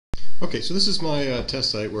Okay, so this is my test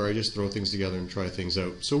site where I just throw things together and try things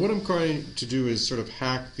out. So what I'm trying to do is sort of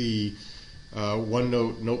hack the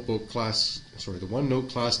OneNote notebook class, the OneNote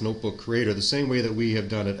class notebook creator the same way that we have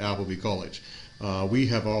done at Appleby College. We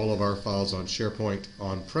have all of our files on SharePoint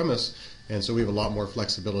on premise, and so we have a lot more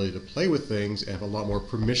flexibility to play with things and have a lot more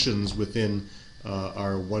permissions within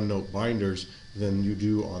our OneNote binders than you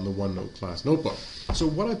do on the OneNote class notebook. So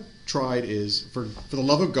what I've tried is, for the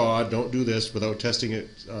love of God, don't do this without testing it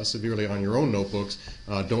severely on your own notebooks.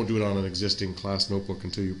 Don't do it on an existing class notebook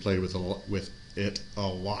until you play with it a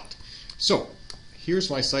lot. So here's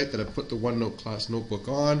my site that I put the OneNote class notebook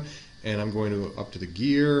on, and I'm going to go up to the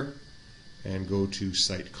gear and go to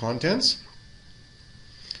site contents.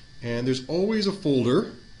 And there's always a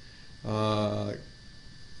folder for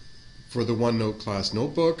the OneNote class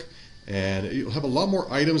notebook, and you'll have a lot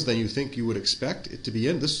more items than you think you would expect it to be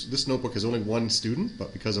in. This notebook has only one student,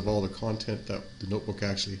 but because of all the content that the notebook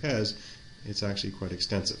actually has, it's actually quite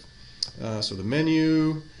extensive. So the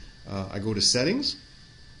menu, I go to settings,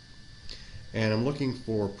 and I'm looking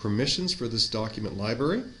for permissions for this document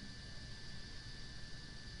library.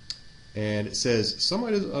 And it says some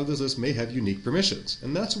items of this list may have unique permissions,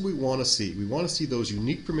 and that's what we want to see. We want to see those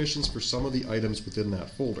unique permissions for some of the items within that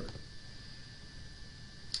folder.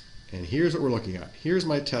 And here's what we're looking at. Here's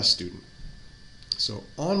my test student. So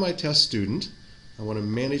on my test student, I want to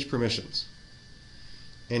manage permissions.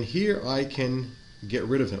 And here I can get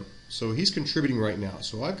rid of him. So he's contributing right now.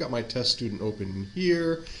 So I've got my test student open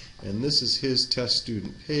here, and this is his test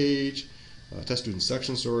student page, test student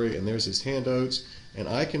section, and there's his handouts. And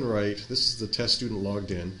I can write, this is the test student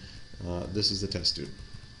logged in, this is the test student.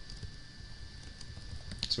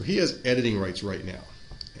 So he has editing rights right now.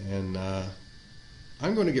 And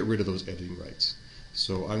I'm going to get rid of those editing rights.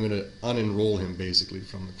 So I'm going to unenroll him basically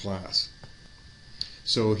from the class.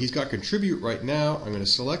 So he's got contribute right now. I'm going to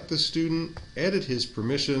select the student, edit his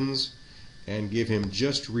permissions, and give him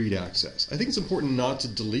just read access. I think it's important not to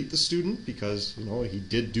delete the student because, you know, he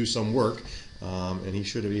did do some work, and he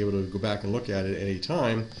should be able to go back and look at it at any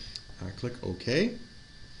time. Click OK.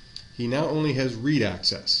 He now only has read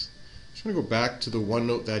access. I'm just going to go back to the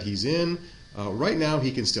OneNote that he's in. Right now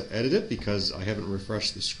he can still edit it because I haven't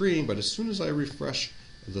refreshed the screen, but as soon as I refresh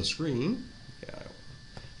the screen,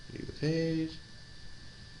 leave the page.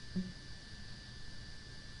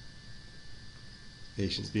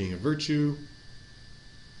 Patience being a virtue.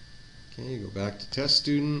 Okay, go back to test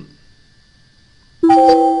student.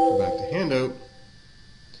 Go back to handout.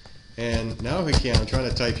 And now I'm trying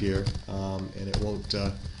to type here, and it won't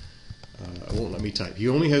let me type. He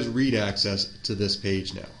only has read access to this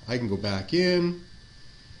page now. I can go back in,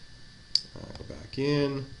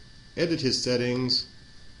 edit his settings,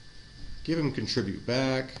 give him contribute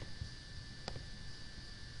back,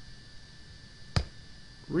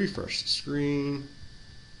 refresh the screen,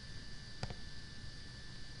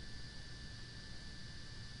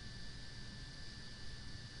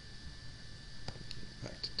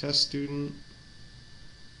 back to test student.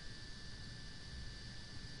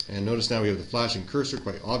 And notice now we have the flashing cursor.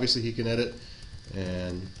 Quite obviously he can edit,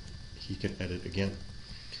 and he can edit again.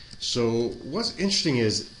 So what's interesting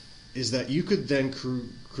is that you could then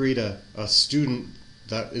create a student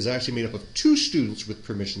that is actually made up of two students with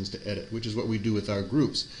permissions to edit, which is what we do with our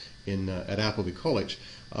groups at Appleby College.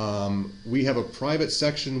 We have a private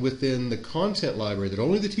section within the content library that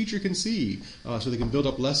only the teacher can see, so they can build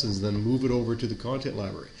up lessons and then move it over to the content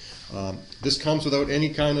library. This comes without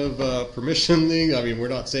any kind of permission thing. I mean, we're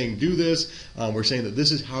not saying do this. We're saying that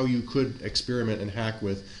this is how you could experiment and hack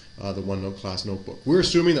with the OneNote class notebook. We're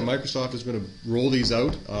assuming that Microsoft is going to roll these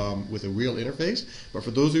out with a real interface, but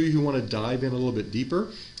for those of you who want to dive in a little bit deeper,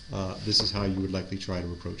 this is how you would likely try to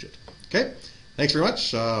approach it. Okay, thanks very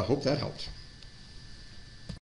much. Hope that helped.